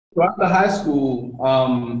So after high school,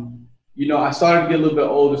 I started to get a little bit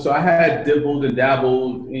older. So I had dibbled and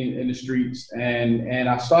dabbled in the streets, and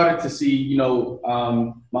I started to see,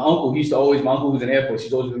 my uncle. He used to always, my uncle was in the Air Force.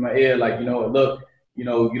 He's always in my ear, like, look, you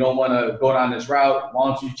don't want to go down this route. Why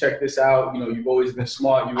don't you check this out? You've always been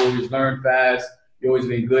smart. You've always learned fast. You've always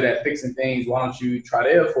been good at fixing things. Why don't you try the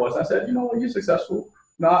Air Force? I said, you know what, you're successful.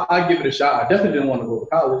 No, I'll give it a shot. I definitely didn't want to go to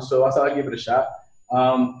college, so I said I'd give it a shot.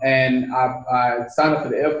 And I signed up for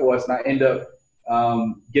the Air Force, and I ended up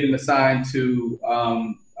getting assigned to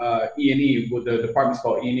E&E, what the department's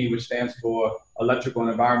called E&E, which stands for Electrical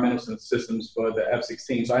and Environmental Systems for the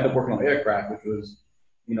F-16. So I ended up working on aircraft, which was,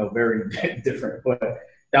 very different, but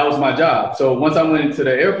that was my job. So once I went into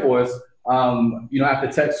the Air Force,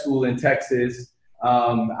 after tech school in Texas,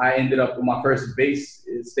 I ended up with my first base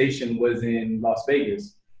station was in Las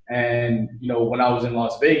Vegas. And, when I was in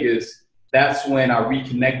Las Vegas, that's when I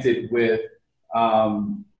reconnected with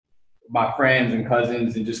my friends and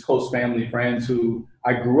cousins and just close family friends who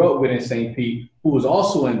I grew up with in St. Pete, who was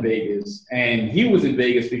also in Vegas. And he was in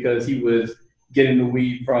Vegas because he was getting the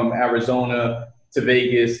weed from Arizona to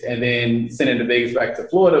Vegas and then sending the Vegas back to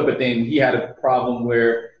Florida. But then he had a problem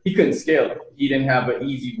where he couldn't scale it. He didn't have an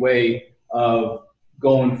easy way of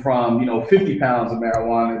going from, 50 pounds of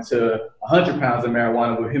marijuana to 100 pounds of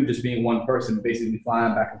marijuana with him just being one person, basically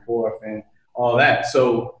flying back and forth and all that.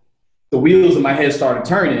 So the wheels in my head started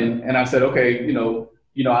turning, and I said, okay,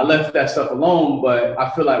 I left that stuff alone, but I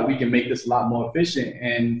feel like we can make this a lot more efficient.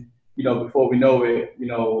 And, before we know it,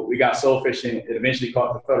 we got so efficient, it eventually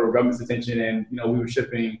caught the federal government's attention, and, we were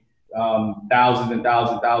shipping thousands and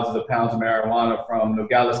thousands of pounds of marijuana from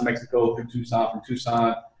Nogales, Mexico, through Tucson, from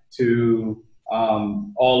Tucson to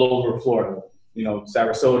all over Florida,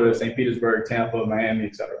 Sarasota, St. Petersburg, Tampa, Miami,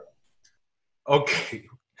 etc. Okay.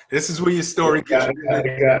 This is where your story gets.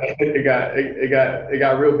 It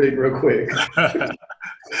got real big real quick.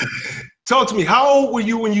 Talk to me. How old were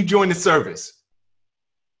you when you joined the service?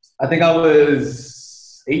 I think I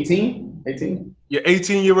was 18. You're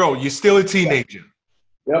 18-year-old. You're still a teenager.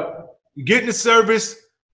 Yep. You get in the service.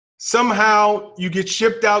 Somehow you get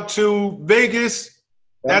shipped out to Vegas. Yep.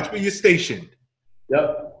 That's where you're stationed.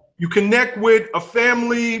 Yep. You connect with a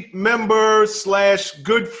family member /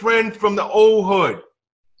 good friend from the old hood.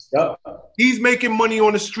 Yep. He's making money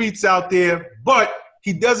on the streets out there, but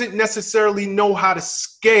he doesn't necessarily know how to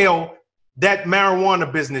scale that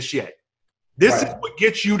marijuana business yet. This is what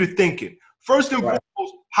gets you to thinking. First and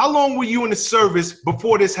foremost, how long were you in the service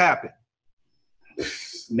before this happened?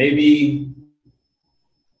 Maybe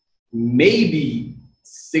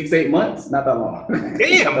 6-8 months, not that long.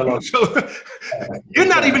 Damn. That long. So, you're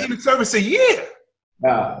not even in the service a year.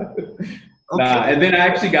 Nah. Okay. Nah. And then I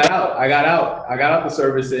actually got out. I got out the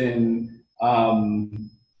service in 2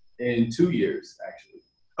 years, actually.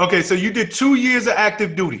 Okay, so you did 2 years of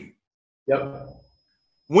active duty. Yep.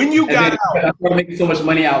 When you got out, I started making so much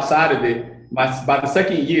money outside of it. By the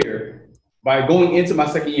second year, by going into my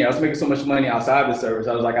second year, I was making so much money outside of the service.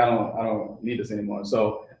 I was like, I don't need this anymore.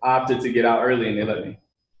 So I opted to get out early, and they let me.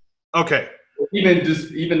 Okay.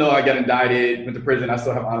 Even though I got indicted, went to prison, I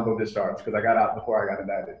still have honorable discharge because I got out before I got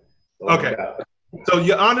indicted. So okay. So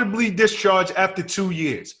you're honorably discharged after 2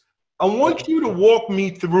 years. I want you to walk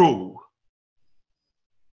me through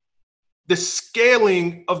the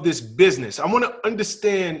scaling of this business. I want to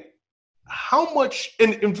understand how much,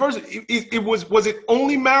 in first, was it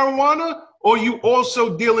only marijuana, or you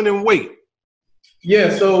also dealing in weight?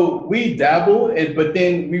 Yeah, so we dabbled, but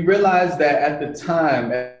then we realized that at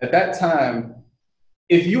that time,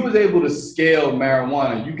 if you was able to scale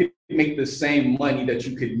marijuana, you could make the same money that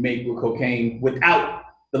you could make with cocaine without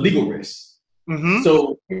the legal risk. Mm-hmm.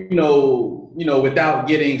 So, without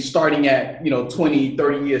starting at, 20,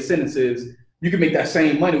 30-year sentences, you can make that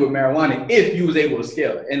same money with marijuana if you was able to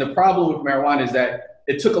scale it. And the problem with marijuana is that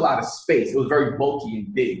it took a lot of space. It was very bulky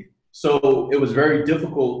and big. So it was very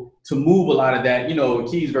difficult to move a lot of that. The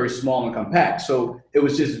key is very small and compact. So it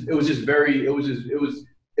was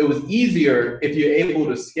easier if you're able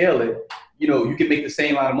to scale it. You can make the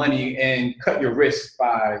same amount of money and cut your risk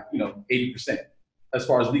by, 80% as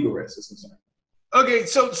far as legal risk is concerned. Okay,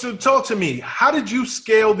 so talk to me. How did you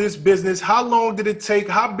scale this business? How long did it take?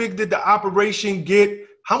 How big did the operation get?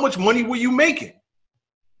 How much money were you making?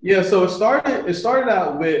 Yeah, so it started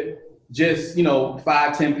out with just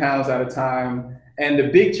 5-10 pounds at a time. And the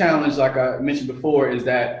big challenge, like I mentioned before, is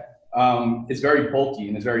that it's very bulky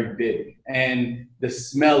and it's very big. And the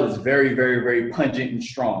smell is very, very, very pungent and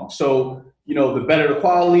strong. So, the better the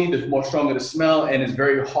quality, the more stronger the smell, and it's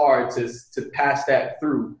very hard to pass that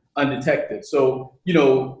through undetected. So,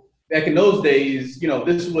 back in those days,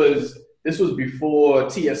 this was this was before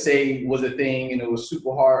TSA was a thing, and it was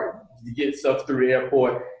super hard to get stuff through the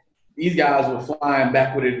airport. These guys were flying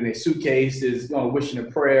back with it in their suitcases, wishing a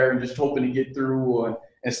prayer and just hoping to get through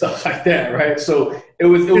and stuff like that, right? So it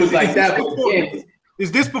was like that.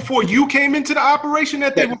 Is this before you came into the operation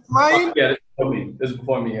that they were flying? Yeah, this is before me. This is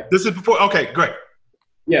before me, yeah. This is before, okay, great.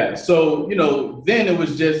 Yeah, so, then it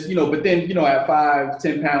was just, but then, at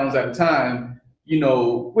 5-10 pounds at a time,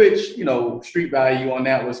 which, street value on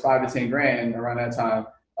that was 5 to 10 grand around that time.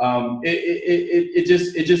 It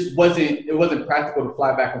just wasn't practical to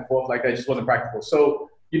fly back and forth like that. It just wasn't practical. So,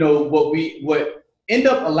 what ended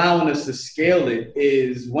up allowing us to scale it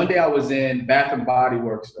is one day I was in Bath and Body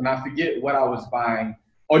Works, and I forget what I was buying.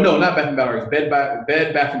 Or no, not Bath and Body Works, Bed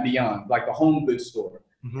Bath and Beyond, like the home goods store.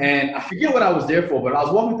 Mm-hmm. And I forget what I was there for, but I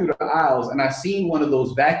was walking through the aisles and I seen one of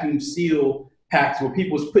those vacuum seal packs where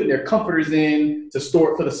people was putting their comforters in to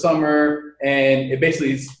store it for the summer, and it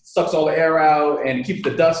basically sucks all the air out and it keeps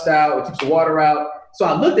the dust out, it keeps the water out. So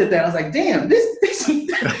I looked at that, I was like, damn, this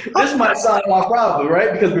might solve my problem,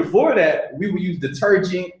 right? Because before that, we would use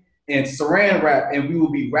detergent and saran wrap, and we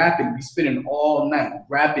would be spending all night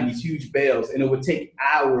wrapping these huge bales, and it would take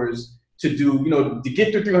hours to do, to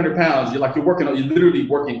get through 300 pounds. You're literally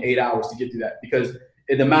working 8 hours to get through that, because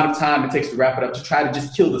the amount of time it takes to wrap it up to try to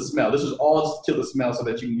just kill the smell. This is all just to kill the smell so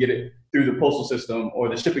that you can get it through the postal system or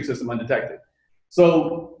the shipping system undetected.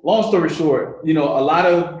 So long story short, a lot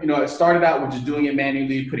of, it started out with just doing it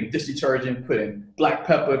manually, putting dish detergent, putting black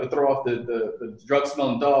pepper to throw off the drug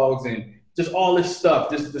smelling dogs, and just all this stuff,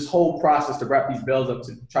 this whole process to wrap these bales up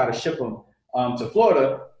to try to ship them to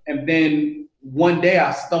Florida. And then one day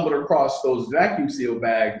I stumbled across those vacuum seal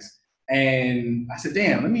bags, and I said,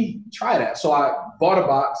 damn, let me try that. So I bought a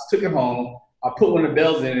box, took it home, I put one of the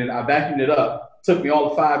bales in it, I vacuumed it up, took me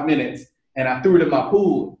all of 5 minutes, and I threw it in my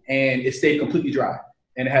pool, and it stayed completely dry,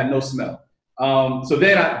 and it had no smell. So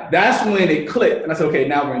then that's when it clicked, and I said, okay,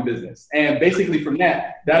 now we're in business. And basically from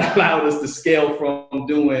that allowed us to scale from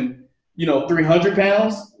doing, 300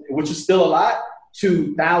 pounds, which is still a lot,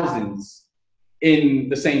 to thousands in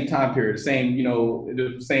the same time period,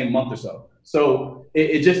 the same month or so. So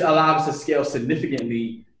it just allowed us to scale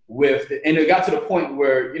significantly and it got to the point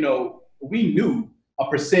where, we knew a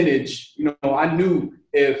percentage, I knew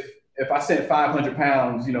if I sent 500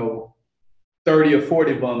 pounds, 30 or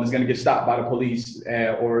 40 of them is going to get stopped by the police,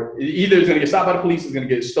 or either it's going to get stopped by the police, it's going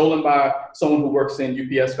to get stolen by someone who works in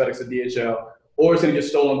UPS, FedEx, or DHL, or it's going to get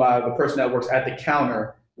stolen by the person that works at the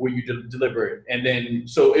counter where you deliver it. And then,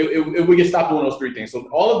 so it would get stopped doing those three things. So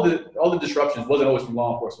all the disruptions wasn't always from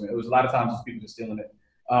law enforcement. It was a lot of times just people just stealing it.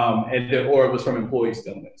 Or it was from employees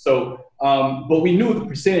stealing it. So, but we knew the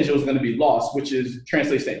percentage was going to be lost, which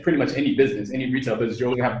translates to pretty much any business, any retail business, you're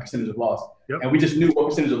always going to have a percentage of loss. Yep. And we just knew what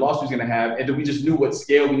percentage of loss we was going to have, and then we just knew what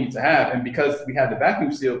scale we need to have. And because we had the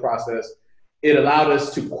vacuum seal process, it allowed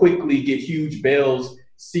us to quickly get huge bales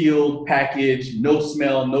sealed, packaged, no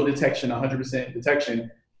smell, no detection, 100%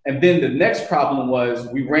 detection. And then the next problem was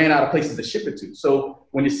we ran out of places to ship it to. So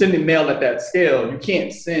when you're sending mail at that scale, you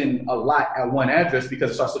can't send a lot at one address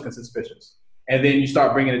because it starts looking suspicious. And then you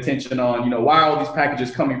start bringing attention on, why are all these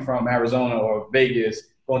packages coming from Arizona or Vegas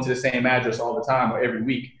going to the same address all the time or every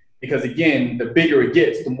week? Because again, the bigger it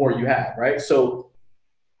gets, the more you have, right? So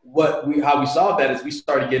how we solved that is we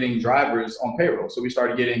started getting drivers on payroll. So we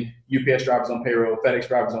started getting UPS drivers on payroll, FedEx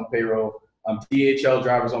drivers on payroll, DHL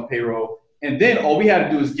drivers on payroll. And then all we had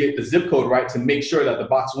to do is get the zip code right to make sure that the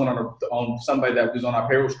box went on somebody that was on our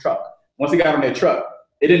payroll's truck. Once it got on their truck,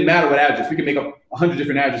 it didn't matter what address. We could make up 100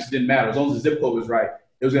 different addresses. It didn't matter. As long as the zip code was right,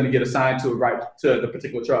 it was going to get assigned to the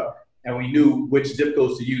particular truck. And we knew which zip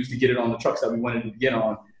codes to use to get it on the trucks that we wanted to get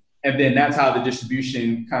on. And then that's how the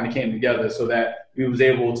distribution kind of came together, so that we was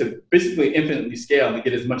able to basically infinitely scale and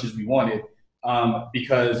get as much as we wanted,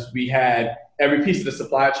 because we had every piece of the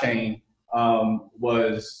supply chain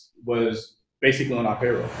was basically on our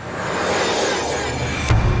payroll.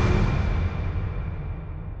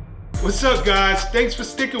 What's up, guys? Thanks for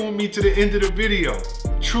sticking with me to the end of the video.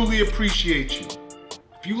 Truly appreciate you.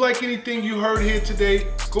 If you like anything you heard here today,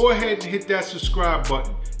 go ahead and hit that subscribe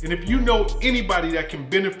button. And if you know anybody that can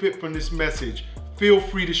benefit from this message, feel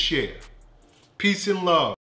free to share. Peace and love.